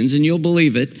 Corinthians and you'll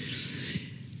believe it.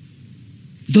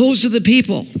 Those are the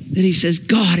people that he says,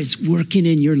 God is working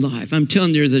in your life. I'm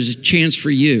telling you, there's a chance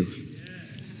for you.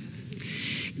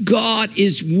 God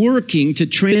is working to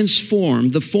transform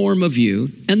the form of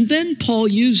you. And then Paul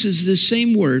uses this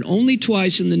same word only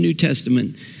twice in the New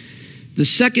Testament. The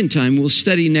second time we'll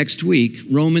study next week,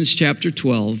 Romans chapter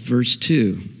 12, verse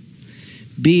 2.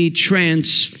 Be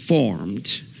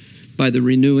transformed by the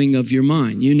renewing of your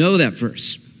mind. You know that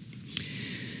verse.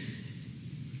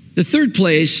 The third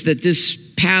place that this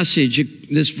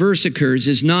this verse occurs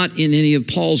is not in any of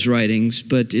Paul's writings,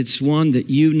 but it's one that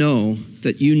you know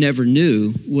that you never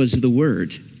knew was the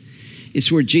word.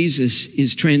 It's where Jesus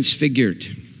is transfigured.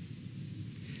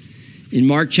 In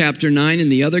Mark chapter 9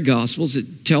 and the other Gospels,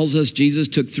 it tells us Jesus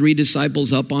took 3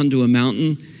 disciples up onto a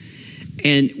mountain.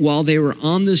 And while they were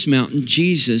on this mountain,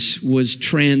 Jesus was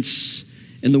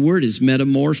and the word is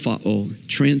metamorphao,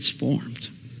 transformed.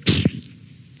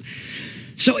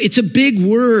 So it's a big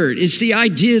word. It's the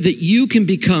idea that you can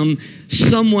become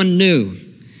someone new.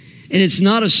 And it's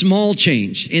not a small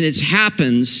change. And it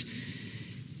happens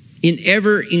in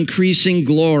ever increasing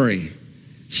glory.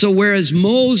 So whereas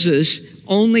Moses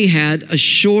only had a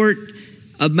short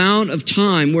amount of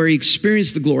time where he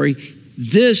experienced the glory,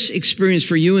 this experience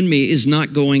for you and me is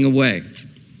not going away.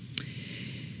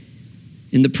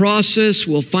 And the process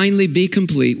will finally be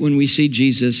complete when we see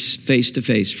Jesus face to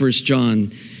face. 1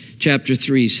 John chapter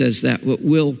 3 says that.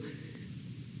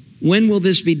 When will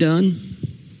this be done?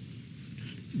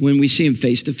 When we see him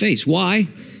face to face. Why?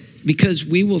 Because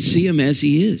we will see him as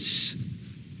he is.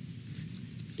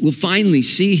 We'll finally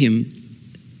see him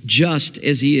just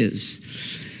as he is.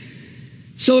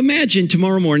 So imagine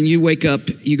tomorrow morning you wake up,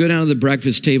 you go down to the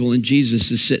breakfast table and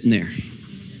Jesus is sitting there.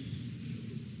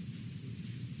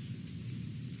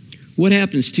 What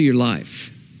happens to your life?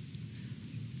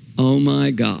 oh my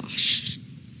gosh,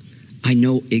 I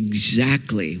know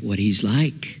exactly what he's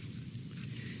like.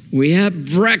 We have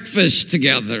breakfast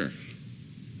together.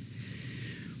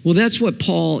 Well, that's what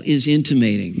Paul is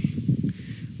intimating.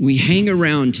 We hang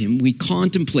around him, we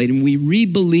contemplate him, we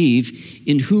re-believe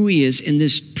in who he is, and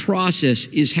this process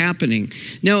is happening.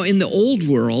 Now, in the old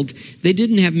world, they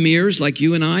didn't have mirrors like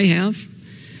you and I have.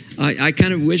 I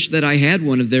kind of wish that I had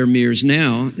one of their mirrors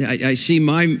now. I see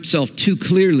myself too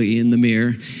clearly in the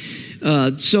mirror.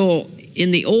 So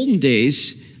in the olden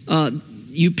days,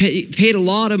 you paid a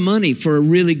lot of money for a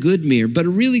really good mirror, but a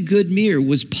really good mirror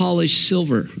was polished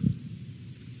silver.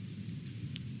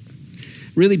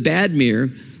 Really bad mirror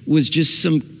was just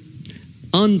some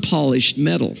unpolished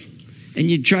metal. And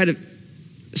you'd try to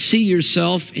see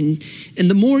yourself, and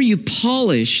the more you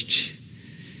polished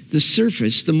the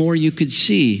surface, the more you could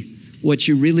see what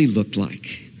you really looked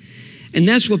like. And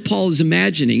that's what Paul is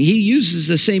imagining. He uses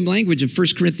the same language in 1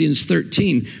 Corinthians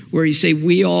 13, where he say,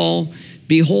 we all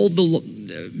behold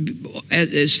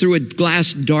as through a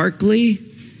glass darkly,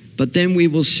 but then we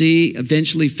will see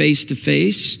eventually face to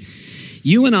face.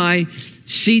 You and I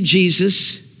see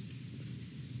Jesus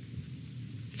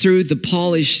through the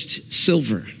polished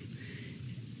silver.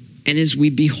 And as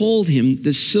we behold him,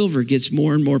 the silver gets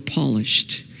more and more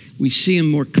polished. We see him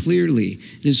more clearly.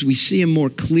 And as we see him more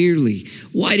clearly,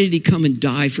 why did he come and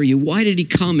die for you? Why did he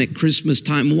come at Christmas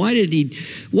time?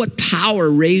 What power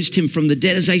raised him from the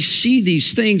dead? As I see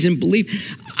these things and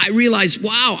believe, I realize,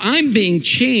 wow, I'm being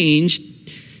changed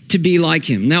to be like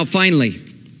him. Now, finally,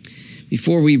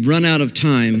 before we run out of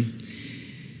time,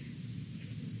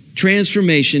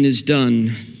 transformation is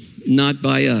done not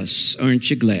by us, aren't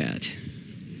you glad?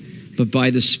 But by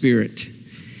the Spirit.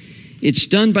 It's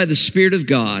done by the Spirit of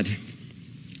God.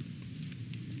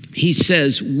 He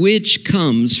says, which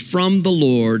comes from the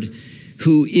Lord,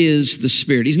 who is the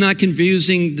Spirit. He's not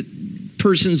confusing the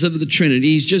persons of the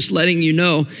Trinity. He's just letting you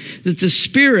know that the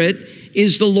Spirit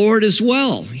is the Lord as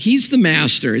well. He's the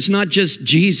master. It's not just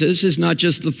Jesus. It's not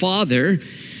just the Father.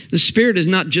 The Spirit is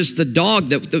not just the dog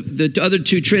that the other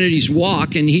two Trinities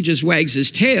walk and he just wags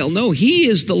his tail. No, he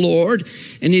is the Lord.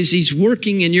 And as he's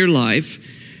working in your life,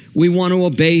 we want to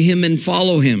obey him and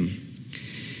follow him.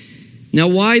 Now,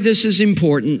 why this is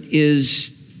important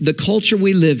is the culture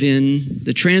we live in,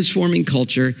 the transforming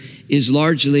culture, is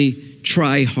largely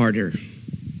try harder.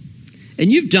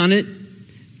 And you've done it.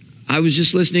 I was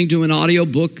just listening to an audio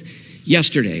book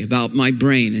yesterday about my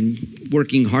brain and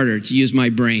working harder to use my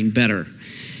brain better.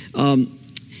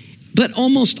 But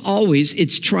almost always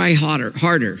it's try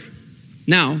harder.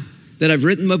 Now that I've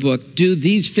written my book, do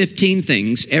these 15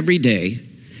 things every day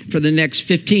for the next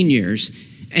 15 years,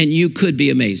 and you could be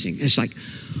amazing. It's like,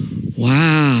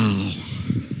 wow.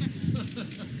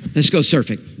 Let's go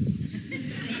surfing.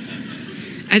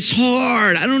 It's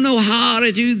hard. I don't know how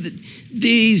to do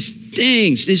these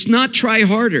things. It's not try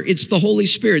harder. It's the Holy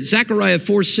Spirit. Zechariah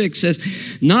 4:6 says,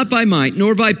 not by might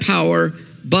nor by power,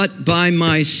 but by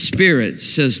my Spirit,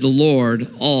 says the Lord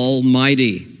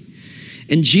Almighty.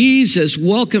 And Jesus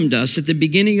welcomed us at the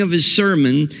beginning of his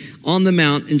Sermon on the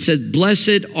Mount and said,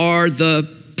 blessed are the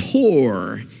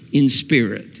poor in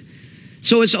spirit.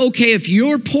 So it's okay if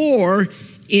you're poor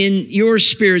in your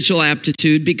spiritual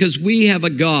aptitude, because we have a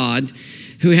God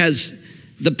who has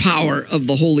the power of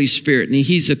the Holy Spirit, and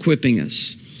he's equipping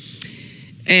us.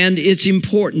 And it's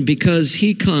important because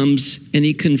he comes and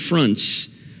he confronts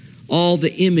all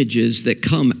the images that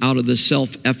come out of the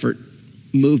self-effort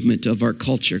movement of our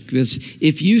culture. Because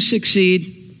if you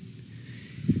succeed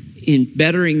in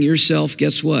bettering yourself,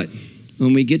 guess what?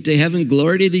 When we get to heaven,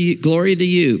 glory to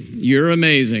you. You're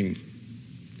amazing.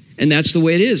 And that's the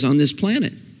way it is on this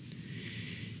planet.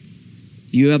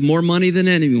 You have more money than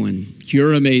anyone.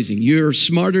 You're amazing. You're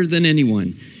smarter than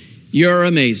anyone. You're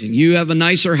amazing. You have a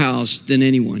nicer house than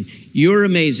anyone. You're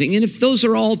amazing. And if those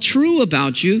are all true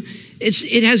about you,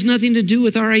 it has nothing to do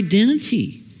with our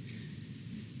identity.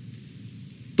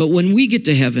 But when we get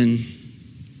to heaven,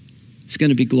 it's going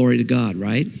to be glory to God,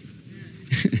 right?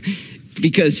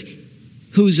 Because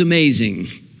who's amazing?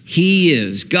 He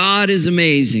is. God is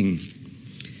amazing.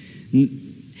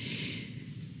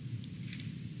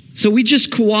 So we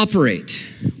just cooperate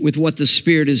with what the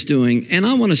Spirit is doing. And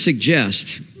I want to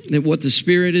suggest that what the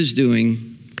Spirit is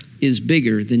doing is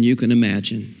bigger than you can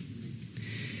imagine.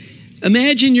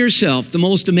 Imagine yourself the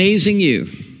most amazing you.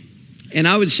 And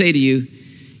I would say to you,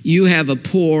 you have a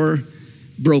poor,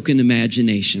 broken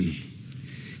imagination.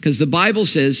 Because the Bible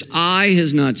says, eye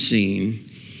has not seen,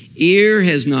 ear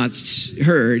has not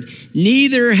heard,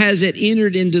 neither has it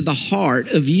entered into the heart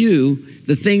of you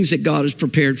the things that God has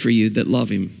prepared for you that love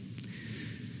him.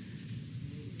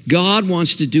 God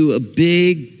wants to do a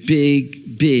big,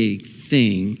 big, big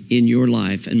thing in your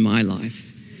life and my life.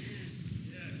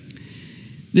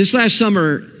 This last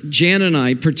summer, Jan and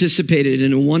I participated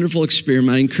in a wonderful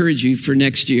experiment. I encourage you for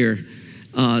next year,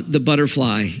 the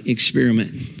butterfly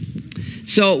experiment.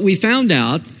 So we found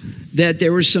out that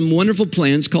there were some wonderful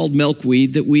plants called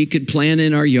milkweed that we could plant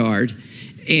in our yard,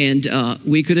 and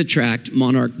we could attract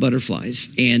monarch butterflies.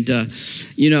 And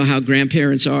you know how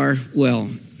grandparents are? Well,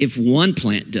 if one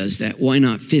plant does that, why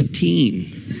not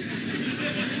 15?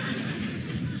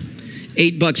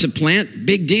 $8 a plant,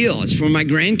 big deal. It's for my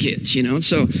grandkids, you know.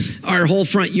 So our whole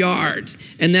front yard.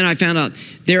 And then I found out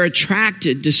they're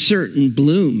attracted to certain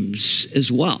blooms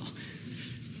as well.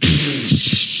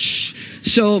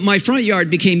 So my front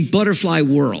yard became butterfly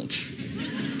world.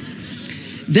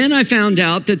 Then I found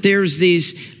out that there's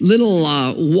these little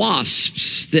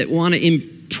wasps that want to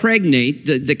impregnate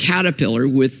the caterpillar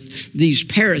with these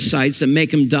parasites that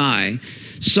make them die.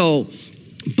 So,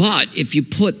 but if you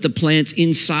put the plants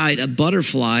inside a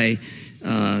butterfly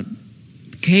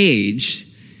cage,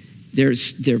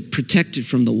 they're protected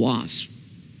from the wasp.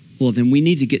 Well, then we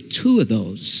need to get 2 of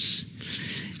those.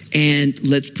 And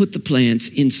let's put the plants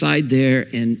inside there,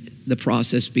 and the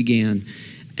process began.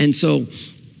 And so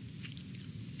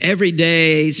every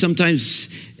day, sometimes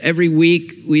every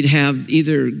week, we'd have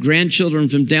either grandchildren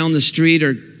from down the street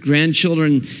or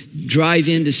grandchildren drive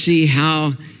in to see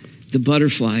how the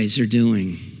butterflies are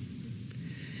doing.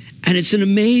 And it's an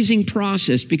amazing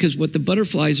process, because what the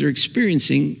butterflies are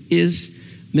experiencing is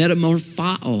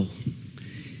metamorpho,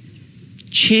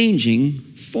 changing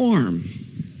form.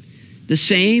 The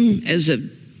same as a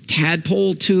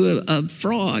tadpole to a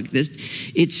frog.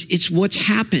 It's what's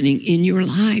happening in your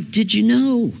life. Did you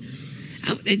know?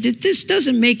 This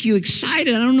doesn't make you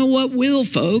excited. I don't know what will,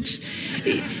 folks.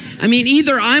 I mean,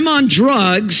 either I'm on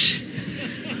drugs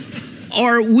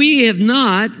or we have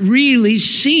not really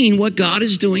seen what God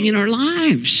is doing in our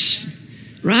lives,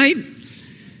 right?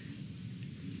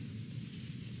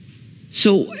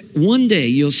 So one day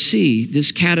you'll see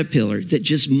this caterpillar that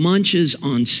just munches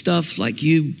on stuff like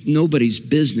nobody's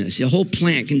business. The whole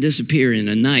plant can disappear in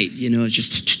a night, you know, it's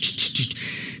just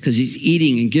because he's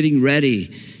eating and getting ready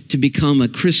to become a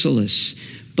chrysalis.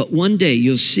 But one day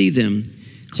you'll see them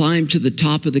climb to the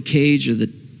top of the cage or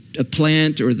a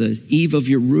plant or the eave of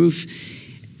your roof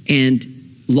and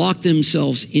lock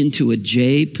themselves into a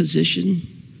J position.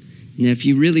 Now, if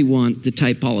you really want the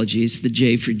typology, it's the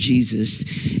J for Jesus.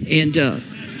 And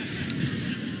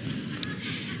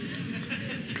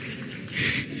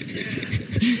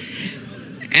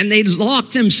and they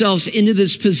lock themselves into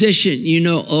this position. You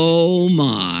know, oh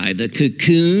my, the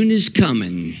cocoon is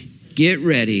coming. Get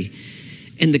ready.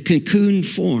 And the cocoon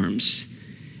forms.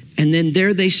 And then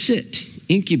there they sit,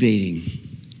 incubating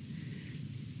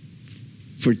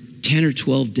for 10 or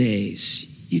 12 days.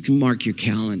 You can mark your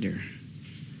calendar.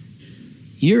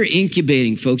 You're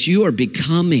incubating, folks. You are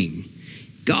becoming.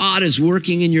 God is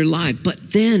working in your life.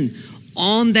 But then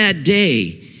on that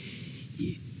day,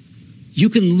 you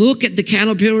can look at the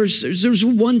caterpillars. There was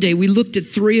one day we looked at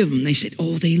 3 of them. They said,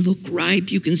 oh, they look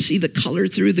ripe. You can see the color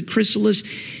through the chrysalis.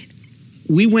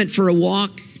 We went for a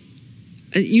walk.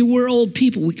 We're old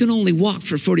people. We can only walk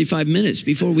for 45 minutes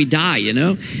before we die, you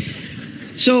know.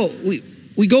 So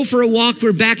we go for a walk.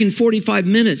 We're back in 45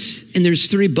 minutes, and there's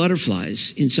 3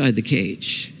 butterflies inside the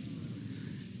cage.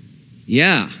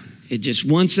 Yeah, it just,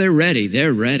 once they're ready,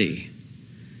 they're ready.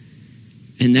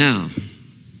 And now,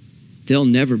 they'll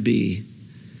never be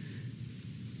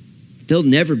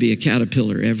a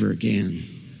caterpillar ever again.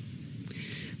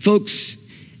 Folks,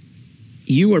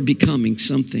 you are becoming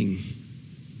something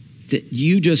that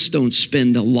you just don't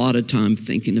spend a lot of time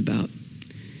thinking about.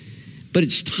 But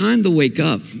it's time to wake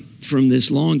up from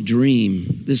this long dream,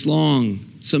 this long,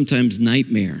 sometimes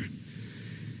nightmare,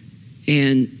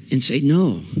 and say,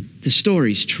 no, the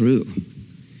story's true.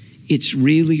 It's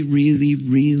really, really,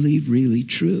 really, really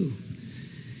true.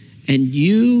 And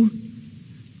you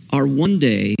are one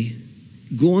day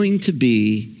going to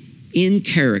be in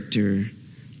character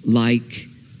like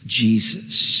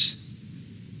Jesus.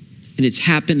 And it's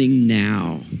happening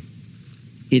now.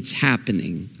 It's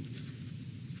happening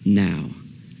now.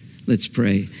 Let's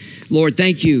pray. Lord,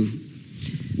 thank you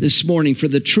this morning for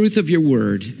the truth of your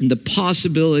word and the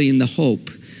possibility and the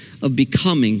hope of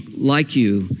becoming like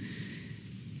you.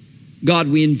 God,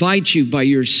 we invite you by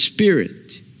your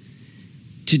Spirit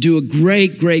to do a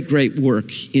great, great, great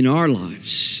work in our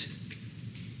lives.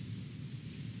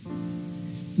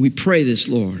 We pray this,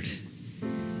 Lord,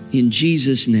 in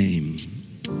Jesus' name.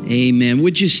 Amen.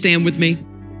 Would you stand with me?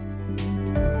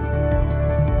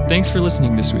 Thanks for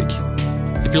listening this week.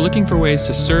 If you're looking for ways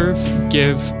to serve,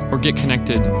 give, or get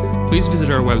connected, please visit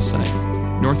our website,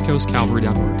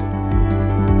 northcoastcalvary.org.